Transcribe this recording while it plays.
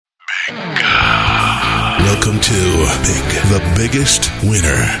Welcome to The Biggest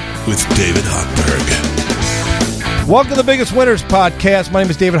Winner with David Hochberg. Welcome to the Biggest Winners podcast. My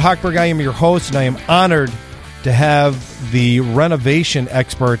name is David Hochberg. I am your host, and I am honored to have the renovation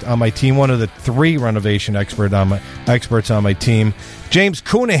expert on my team, one of the three renovation experts on my team, James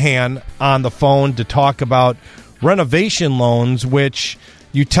Counihan, on the phone to talk about renovation loans, which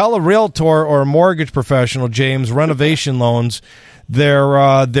you tell a realtor or a mortgage professional, James, renovation loans,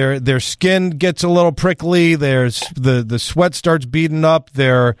 their skin gets a little prickly, there's the sweat starts beating up,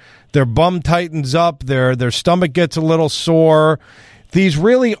 their bum tightens up, their stomach gets a little sore. These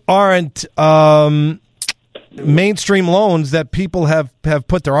really aren't mainstream loans that people have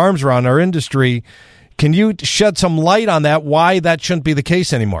put their arms around our industry. Can you shed some light on that, why that shouldn't be the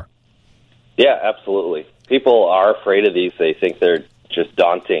case anymore? Yeah, absolutely. People are afraid of these. They think they're just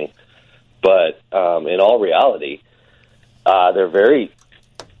daunting. But in all reality, they're very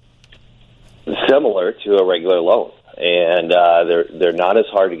similar to a regular loan. And they're not as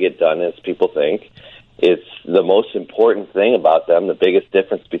hard to get done as people think. It's the most important thing about them. The biggest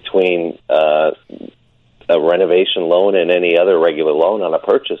difference between a renovation loan and any other regular loan on a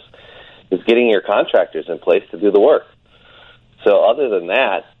purchase is getting your contractors in place to do the work. So other than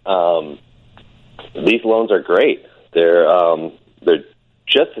that, these loans are great. They're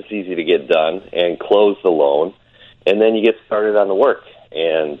just as easy to get done and close the loan, and then you get started on the work.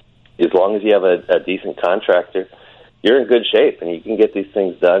 And as long as you have a decent contractor, you're in good shape, and you can get these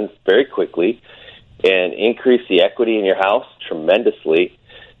things done very quickly and increase the equity in your house tremendously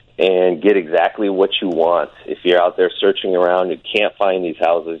and get exactly what you want. If you're out there searching around and can't find these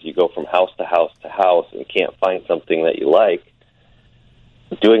houses, you go from house to house to house and can't find something that you like,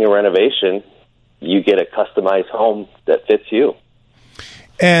 doing a renovation, you get a customized home that fits you.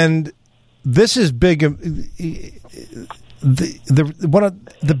 And this is big. One of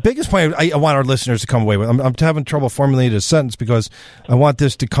the biggest point I want our listeners to come away with, I'm having trouble formulating a sentence because I want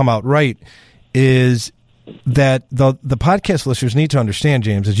this to come out right, is that the podcast listeners need to understand,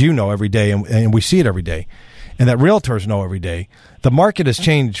 James, as you know every day, and we see it every day, and that realtors know every day, the market has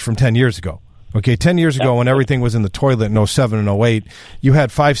changed from 10 years ago. Okay, 10 years ago when everything was in the toilet in 07 and 08, you had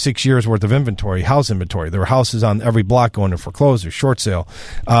 5-6 years worth of inventory, house inventory. There were houses on every block going to foreclosure, short sale.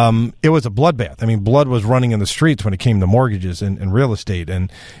 It was a bloodbath. I mean, blood was running in the streets when it came to mortgages and real estate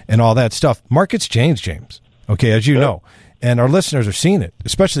and all that stuff. Markets change, James, okay, as you know. And our listeners are seeing it,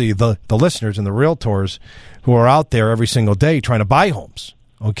 especially the listeners and the realtors who are out there every single day trying to buy homes.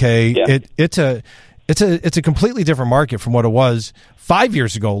 Okay, yeah. It's a completely different market from what it was 5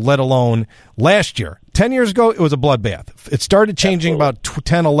 years ago, let alone last year. 10 years ago, it was a bloodbath. It started changing about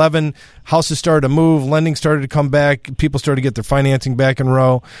 10, 11. Houses started to move. Lending started to come back. People started to get their financing back in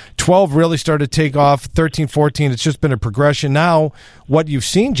row. 12 really started to take off. 13, 14, it's just been a progression. Now, what you've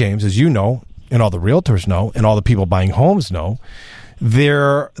seen, James, as you know, and all the realtors know, and all the people buying homes know,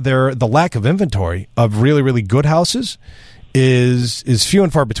 the lack of inventory of really, really good houses is few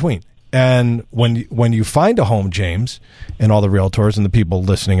and far between. And when you find a home, James, and all the realtors and the people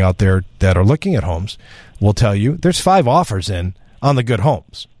listening out there that are looking at homes will tell you there's 5 offers in on the good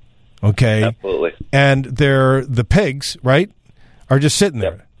homes. Okay? Absolutely. And the pigs, right, are just sitting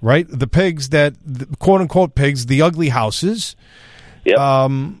there, Yep. right? The pigs the quote-unquote pigs, the ugly houses, Yep.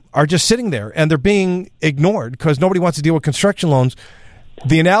 are just sitting there, and they're being ignored because nobody wants to deal with construction loans.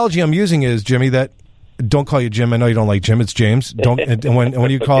 The analogy I'm using is, Jimmy, that don't call you Jim. I know you don't like Jim. It's James. Don't. And when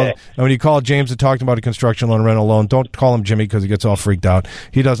you call Okay. and when you call James to talk about a construction loan, rental loan, don't call him Jimmy because he gets all freaked out.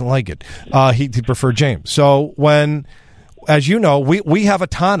 He doesn't like it. He'd prefer James. So when, as you know, we have a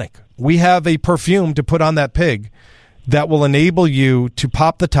tonic. We have a perfume to put on that pig that will enable you to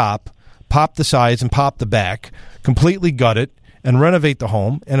pop the top, pop the sides, and pop the back, completely gut it, and renovate the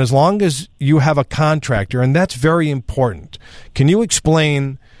home. And as long as you have a contractor, and that's very important. Can you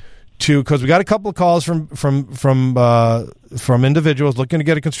explain because we got a couple of calls from individuals looking to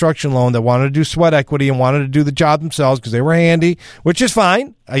get a construction loan that wanted to do sweat equity and wanted to do the job themselves because they were handy, which is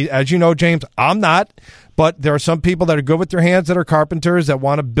fine. As you know, James, I'm not. But there are some people that are good with their hands that are carpenters that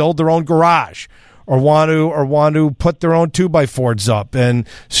want to build their own garage or want to put their own 2x4s up and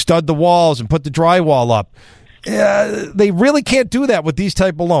stud the walls and put the drywall up. They really can't do that with these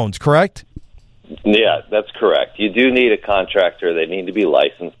type of loans, correct? Yeah, that's correct. You do need a contractor. They need to be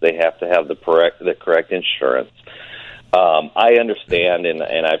licensed. They have to have the correct insurance. I understand, and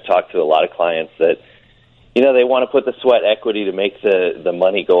I've talked to a lot of clients that, they want to put the sweat equity to make the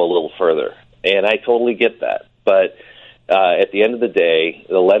money go a little further. And I totally get that. But at the end of the day,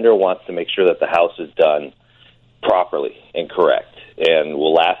 the lender wants to make sure that the house is done properly and correct, and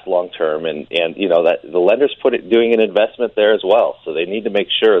will last long term. And that the lender's doing an investment there as well, so they need to make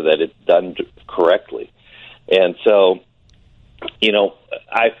sure that it's done correctly. And so,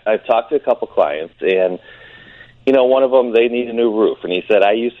 I've talked to a couple clients, and one of them, they need a new roof, and he said,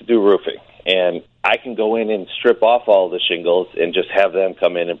 I used to do roofing, and I can go in and strip off all the shingles and just have them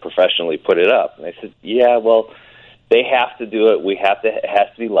come in and professionally put it up. And I said, yeah, well, they have to do it. It has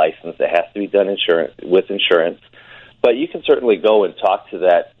to be licensed. It has to be done with insurance. But you can certainly go and talk to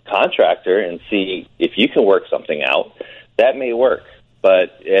that contractor and see if you can work something out. That may work.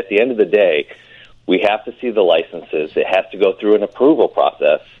 But at the end of the day, we have to see the licenses. It has to go through an approval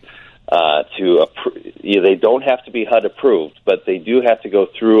process. They don't have to be HUD approved, but they do have to go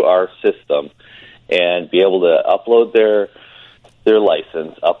through our system and be able to upload their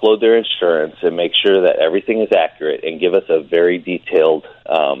license, upload their insurance, and make sure that everything is accurate and give us a very detailed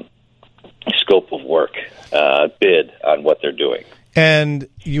scope of work bid on what they're doing. And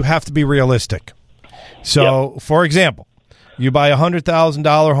you have to be realistic. So, For example, you buy a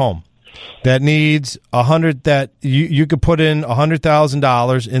 $100,000 home that needs that you could put in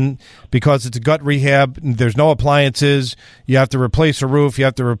 $100,000 in because it's a gut rehab. There's no appliances. You have to replace a roof. You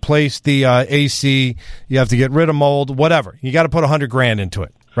have to replace the AC. You have to get rid of mold. Whatever. You got to put $100,000 into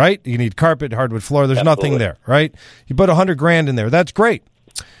it, right? You need carpet, hardwood floor. There's nothing there, right? You put $100,000 in there. That's great.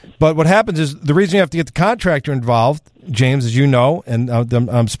 But what happens is the reason you have to get the contractor involved, James, as you know, and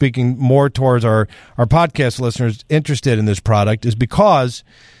I'm speaking more towards our podcast listeners interested in this product, is because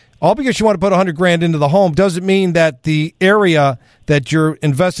you want to put $100,000 into the home doesn't mean that the area that you're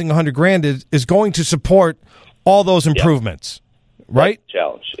investing $100,000 is going to support all those improvements, right? That's a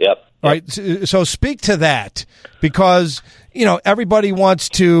challenge. Yep. All right. So speak to that, because everybody wants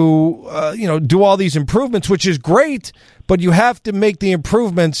to do all these improvements, which is great, but you have to make the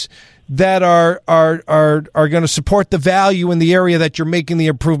improvements that are going to support the value in the area that you're making the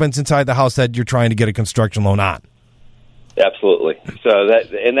improvements inside the house that you're trying to get a construction loan on. Absolutely. So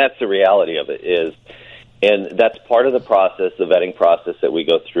that's the reality of it and that's part of the process, the vetting process that we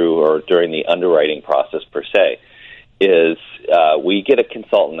go through, or during the underwriting process per se, is we get a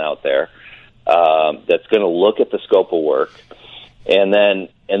consultant out there that's going to look at the scope of work, and then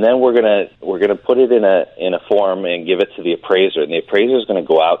we're gonna put it in a form and give it to the appraiser, and the appraiser is going to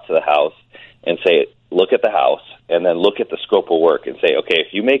go out to the house and say, look at the house, and then look at the scope of work and say, okay,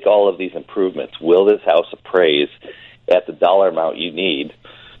 if you make all of these improvements, will this house appraise at the dollar amount you need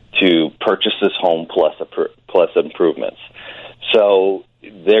to purchase this home plus improvements? So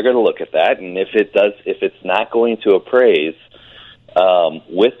they're going to look at that, and if it's not going to appraise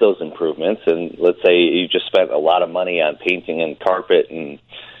with those improvements, and let's say you just spent a lot of money on painting and carpet and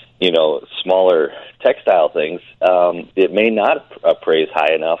smaller textile things, it may not appraise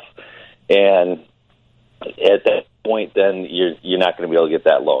high enough, and at that point, then you're not going to be able to get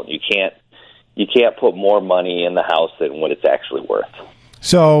that loan. You can't put more money in the house than what it's actually worth.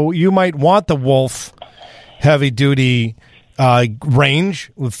 So you might want the Wolf heavy-duty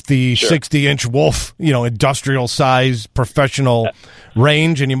range with the 60-inch Wolf, industrial size, professional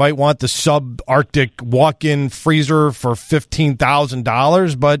range, and you might want the sub-Arctic walk-in freezer for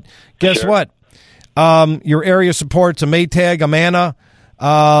 $15,000. But guess what? Your area supports a Maytag, a Mana,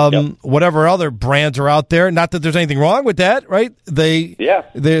 whatever other brands are out there. Not that there's anything wrong with that, right? They're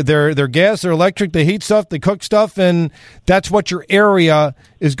gas, they're electric, they heat stuff, they cook stuff, and that's what your area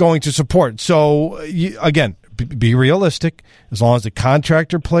is going to support. So again, be realistic. As long as the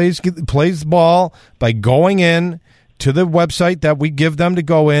contractor plays the ball by going in to the website that we give them to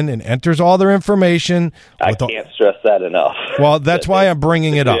go in and enters all their information. I can't stress that enough. Well, that's why I'm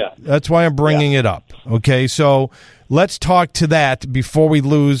bringing it up. Yeah. That's why I'm bringing it up. Okay, so let's talk to that before we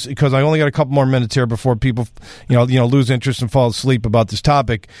lose, because I only got a couple more minutes here before people, lose interest and fall asleep about this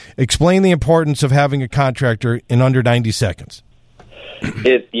topic. Explain the importance of having a contractor in under 90 seconds.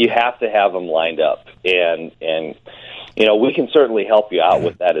 You have to have them lined up, and we can certainly help you out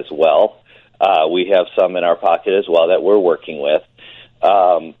with that as well. We have some in our pocket as well that we're working with,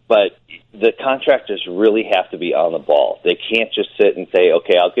 but the contractors really have to be on the ball. They can't just sit and say,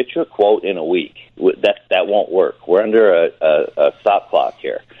 "Okay, I'll get you a quote in a week." That won't work. We're under a stopwatch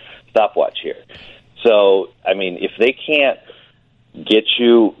here. So, if they can't get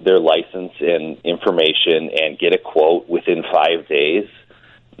you their license and information and get a quote within 5 days,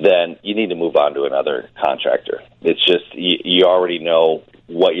 then you need to move on to another contractor. It's just, you already know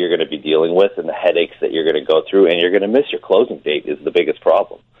what you're going to be dealing with and the headaches that you're going to go through, and you're going to miss your closing date is the biggest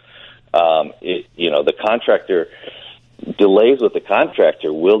problem. The contractor, delays with the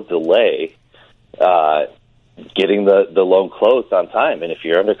contractor will delay getting the loan closed on time. And if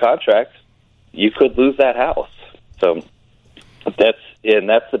you're under contract, you could lose that house. So that's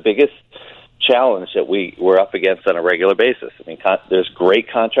the biggest challenge that we're up against on a regular basis. I mean, there's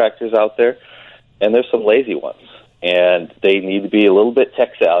great contractors out there, and there's some lazy ones, and they need to be a little bit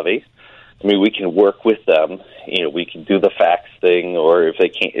tech savvy. I mean, we can work with them. You know, we can do the fax thing, or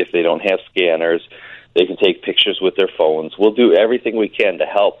if they don't have scanners, they can take pictures with their phones. We'll do everything we can to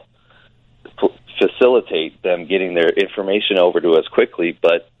help facilitate them getting their information over to us quickly,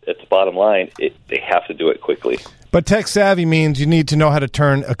 but at the bottom line, they have to do it quickly. But tech savvy means you need to know how to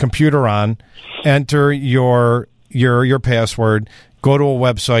turn a computer on, enter your password, go to a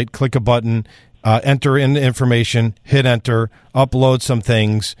website, click a button, enter in the information, hit enter, upload some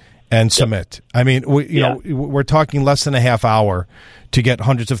things, and submit. I mean, we're talking less than a half hour to get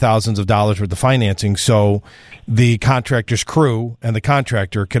hundreds of thousands of dollars worth of financing. So the contractor's crew and the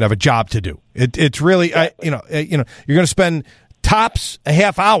contractor could have a job to do. It's really, you're going to spend tops a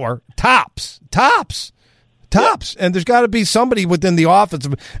half hour, tops. And there's got to be somebody within the office.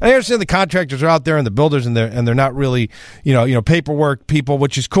 I understand the contractors are out there and the builders and they're not really, paperwork people,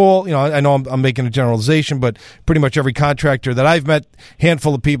 which is cool. You know, I know I'm making a generalization, but pretty much every contractor that I've met,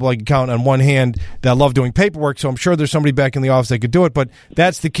 handful of people I can count on one hand that love doing paperwork. So I'm sure there's somebody back in the office that could do it, but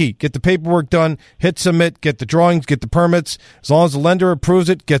that's the key. Get the paperwork done, hit submit, get the drawings, get the permits. As long as the lender approves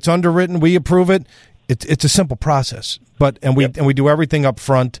it, gets underwritten, we approve it. It's a simple process, we do everything up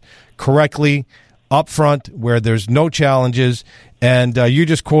front correctly. Up front, where there's no challenges, and you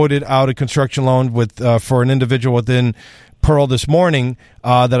just quoted out a construction loan for an individual within Pearl this morning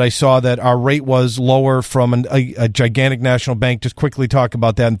that I saw that our rate was lower from a gigantic national bank. Just quickly talk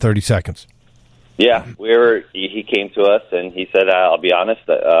about that in 30 seconds. Yeah, he came to us and he said, "I'll be honest,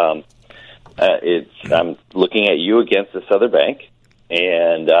 I'm looking at you against this other bank,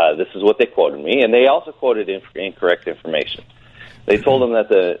 and this is what they quoted me, and they also quoted incorrect information." They told them that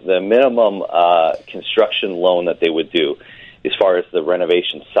the minimum construction loan that they would do, as far as the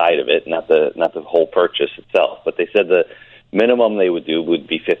renovation side of it, not the whole purchase itself, but they said the minimum they would do would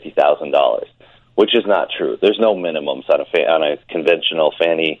be $50,000, which is not true. There's no minimums on a conventional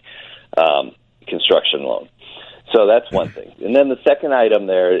Fannie construction loan. So that's one thing. And then the second item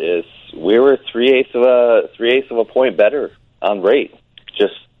there is we were 3/8 of a point better on rate,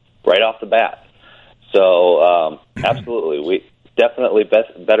 just right off the bat. So absolutely, we definitely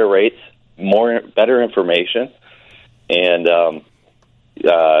better rates, better information, and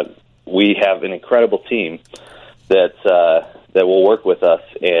we have an incredible team that will work with us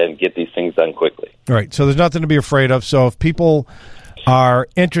and get these things done quickly. All right, so there's nothing to be afraid of. So if people are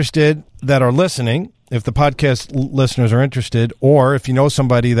interested that are listening, if the podcast listeners are interested, or if you know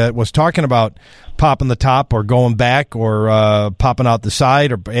somebody that was talking about popping the top or going back or popping out the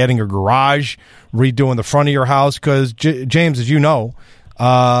side or adding a garage, redoing the front of your house, because, James, as you know,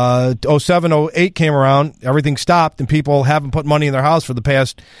 07, 08 came around, everything stopped, and people haven't put money in their house for the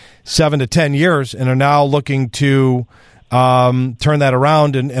past 7 to 10 years and are now looking to turn that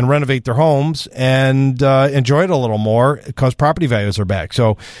around and renovate their homes and enjoy it a little more because property values are back.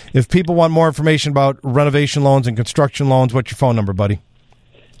 So if people want more information about renovation loans and construction loans, what's your phone number, buddy?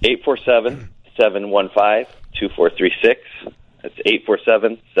 847-715-2436. That's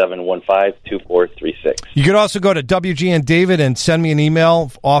 847-715-2436. You could also go to WGN David and send me an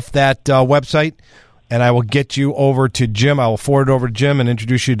email off that website, and I will get you over to Jim. I will forward it over to Jim and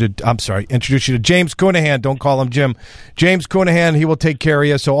introduce you to James Counihan. Don't call him Jim. James Counihan, he will take care of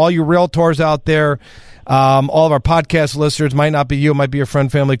you. So all you realtors out there, all of our podcast listeners, might not be you, it might be your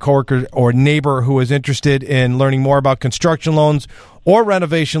friend, family, coworker, or neighbor who is interested in learning more about construction loans or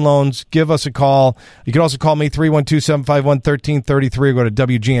renovation loans, give us a call. You can also call me, 312-751-1333, or go to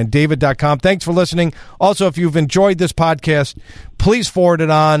WGNDavid.com. Thanks for listening. Also, if you've enjoyed this podcast, please forward it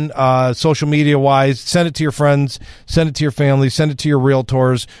on social media-wise. Send it to your friends. Send it to your family. Send it to your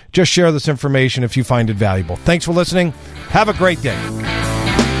realtors. Just share this information if you find it valuable. Thanks for listening. Have a great day. You've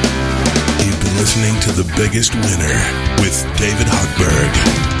been listening to The Biggest Winner with David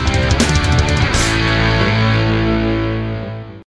Hochberg.